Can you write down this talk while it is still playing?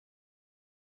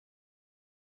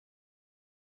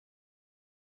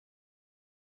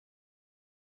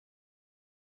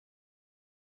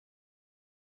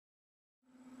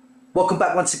Welcome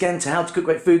back once again to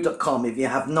howtocookgreatfood.com. If you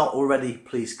have not already,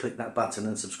 please click that button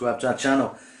and subscribe to our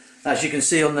channel. As you can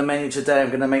see on the menu today, I'm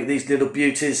going to make these little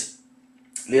beauties,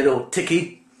 little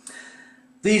tikki.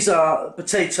 These are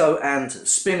potato and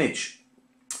spinach,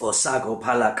 or saag or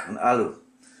palak and aloo.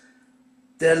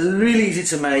 They're really easy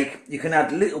to make. You can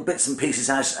add little bits and pieces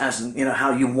as you know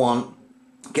how you want.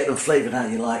 Get them flavoured how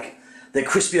you like. They're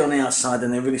crispy on the outside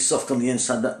and they're really soft on the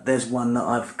inside. There's one that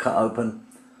I've cut open.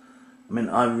 I mean,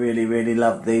 I really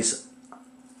love these.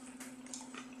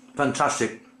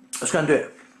 Fantastic. Let's go and do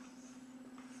it.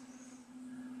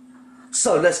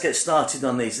 So let's get started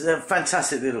on these. They're a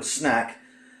fantastic little snack.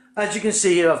 As you can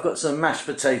see here, I've got some mashed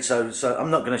potatoes. So I'm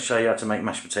not going to show you how to make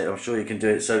mashed potato. I'm sure you can do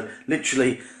it. So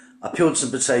literally, I peeled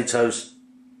some potatoes.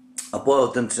 I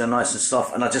boiled them till they're nice and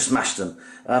soft, and I just mashed them.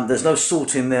 There's no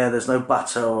salt in there. There's no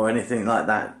butter or anything like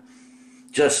that.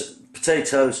 Just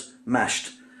potatoes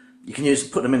mashed. You can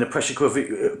put them in a pressure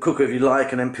cooker if you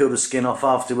like, and then peel the skin off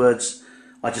afterwards.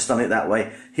 I just done it that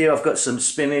way. Here I've got some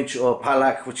spinach or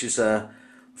palak, which is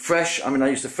fresh. I mean, I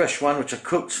used the fresh one, which I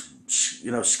cooked.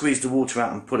 You know, squeezed the water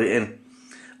out and put it in.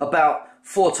 About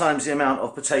 4 times the amount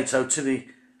of potato to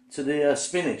the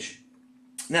spinach.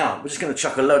 Now we're just going to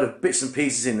chuck a load of bits and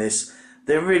pieces in this.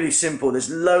 They're really simple. There's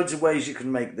loads of ways you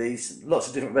can make these. Lots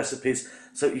of different recipes,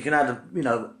 so you can add, you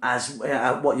know, as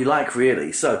what you like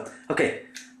really. So okay.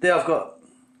 There I've got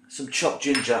some chopped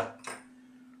ginger,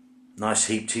 nice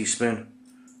heaped teaspoon,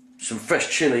 some fresh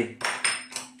chilli.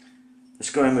 Let's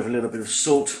go in with a little bit of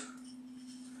salt,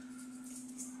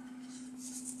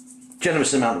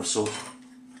 generous amount of salt.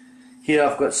 Here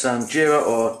I've got some jeera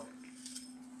or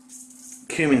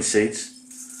cumin seeds.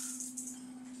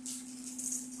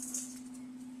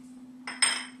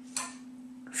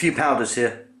 A few powders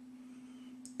here,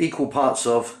 equal parts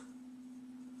of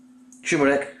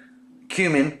turmeric,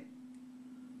 cumin,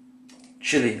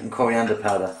 chili and coriander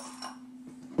powder.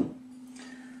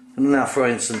 And now throw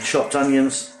in some chopped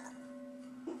onions.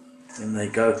 In they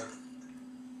go.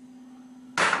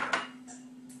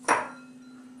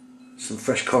 Some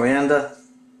fresh coriander.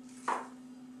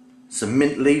 Some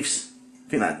mint leaves. I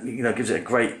think that, you know, gives it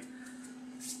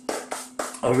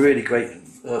a really great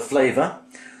flavour.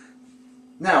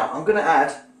 Now I'm going to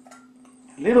add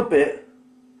a little bit,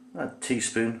 a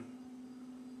teaspoon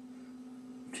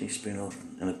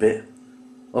and a bit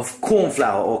of corn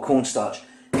flour or cornstarch.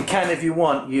 You can, if you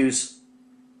want, use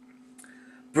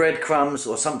breadcrumbs,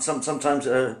 or sometimes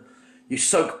you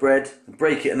soak bread and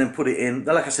break it and then put it in.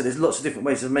 Like I said, there's lots of different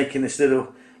ways of making this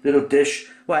little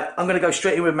dish. Right, I'm going to go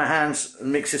straight in with my hands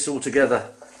and mix this all together.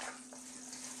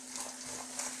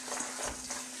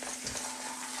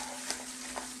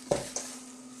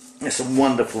 There's some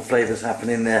wonderful flavours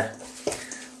happening there.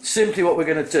 Simply what we're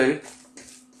going to do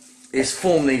is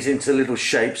form these into little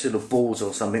shapes, little balls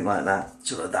or something like that,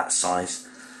 sort of that size.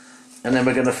 And then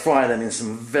we're going to fry them in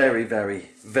some very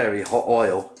hot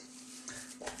oil.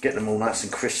 Get them all nice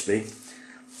and crispy.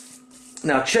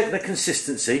 Now check the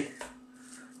consistency,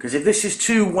 because if this is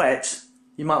too wet,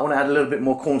 you might want to add a little bit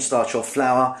more cornstarch or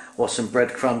flour or some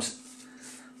breadcrumbs.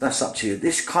 That's up to you.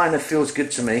 This kind of feels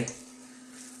good to me.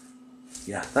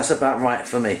 Yeah, that's about right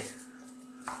for me.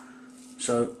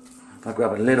 So if I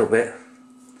grab a little bit,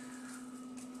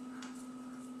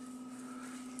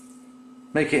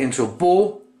 make it into a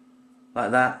ball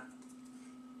like that,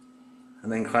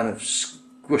 and then kind of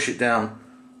squish it down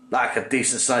like a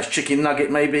decent sized chicken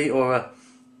nugget maybe, or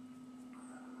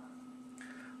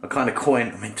a kind of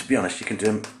coin. I mean, to be honest, you can do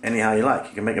them anyhow you like.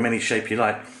 You can make them any shape you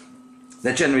like.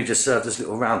 They're generally just served as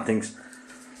little round things.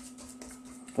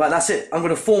 Right, that's it. I'm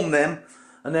going to form them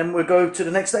and then we'll go to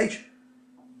the next stage.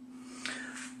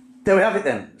 There we have it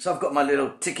then. So I've got my little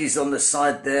tikkis on the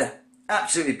side there.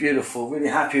 Absolutely beautiful. Really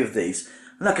happy with these.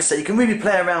 And like I say, you can really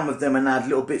play around with them and add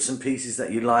little bits and pieces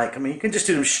that you like. I mean, you can just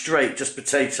do them straight, just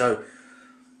potato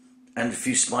and a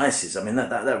few spices. I mean,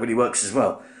 that really works as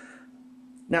well.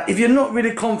 Now, if you're not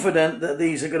really confident that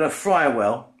these are going to fry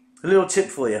well, a little tip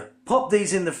for you. Pop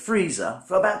these in the freezer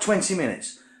for about 20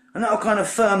 minutes. And that'll kind of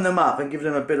firm them up and give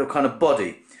them a bit of kind of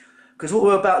body. Because what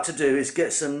we're about to do is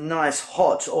get some nice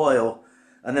hot oil,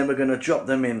 and then we're going to drop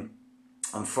them in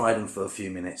and fry them for a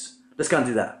few minutes. Let's go and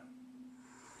do that.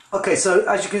 Okay, so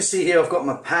as you can see here, I've got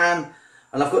my pan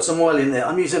and I've got some oil in there.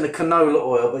 I'm using the canola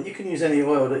oil, but you can use any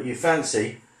oil that you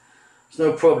fancy. It's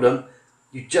no problem.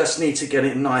 You just need to get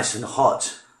it nice and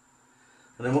hot.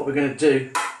 And then what we're going to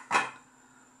do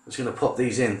is going to pop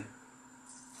these in.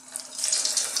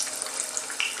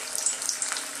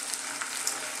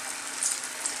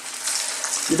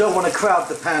 You don't want to crowd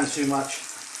the pan too much.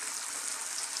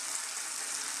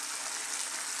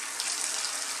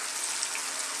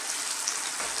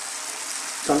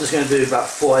 So I'm just going to do about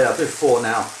 4. I'll do 4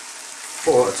 now,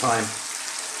 4 at a time.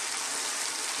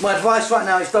 My advice right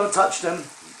now is don't touch them,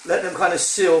 let them kind of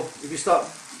seal. If you start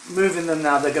moving them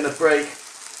now, they're going to break.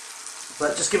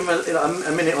 But just give them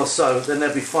a minute or so, then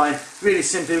they'll be fine. Really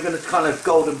simply, we're going to kind of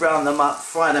golden brown them up,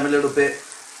 fry them a little bit.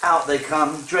 Out they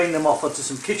come, drain them off onto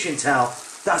some kitchen towel.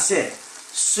 That's it.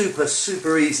 Super,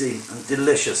 super easy and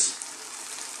delicious.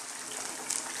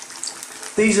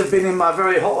 These have been in my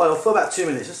very hot oil for about 2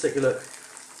 minutes. Let's take a look.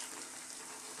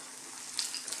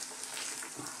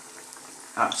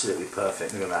 Absolutely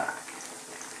perfect. Look at that.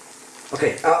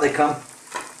 Okay, out they come.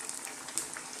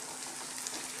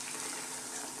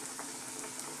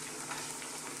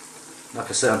 Like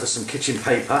I said, onto some kitchen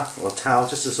paper or towel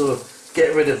just to sort of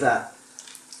get rid of that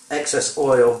excess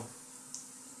oil.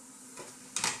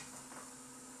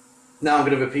 Now I'm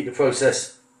going to repeat the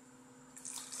process.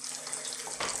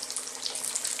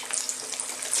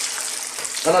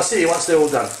 And I'll see you once they're all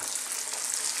done.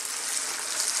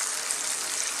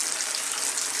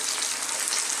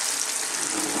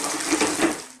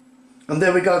 And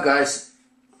there we go, guys.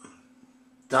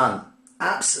 Done.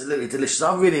 Absolutely delicious.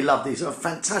 I really love these. They're a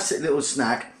fantastic little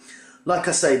snack. Like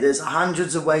I say, there's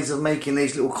hundreds of ways of making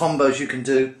these little combos you can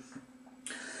do.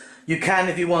 You can,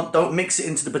 if you want, don't mix it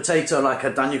into the potato like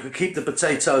I've done. You could keep the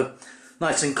potato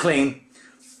nice and clean,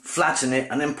 flatten it,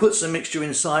 and then put some mixture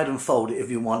inside and fold it if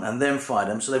you want, and then fry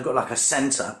them. So they've got like a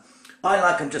centre. I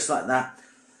like them just like that.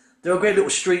 They're a great little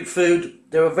street food.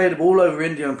 They're available all over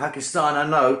India and Pakistan, I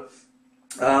know.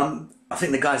 I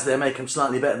think the guys there make them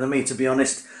slightly better than me, to be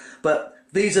honest. But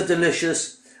these are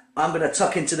delicious. I'm going to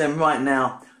tuck into them right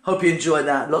now. Hope you enjoyed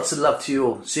that. Lots of love to you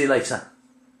all. See you later.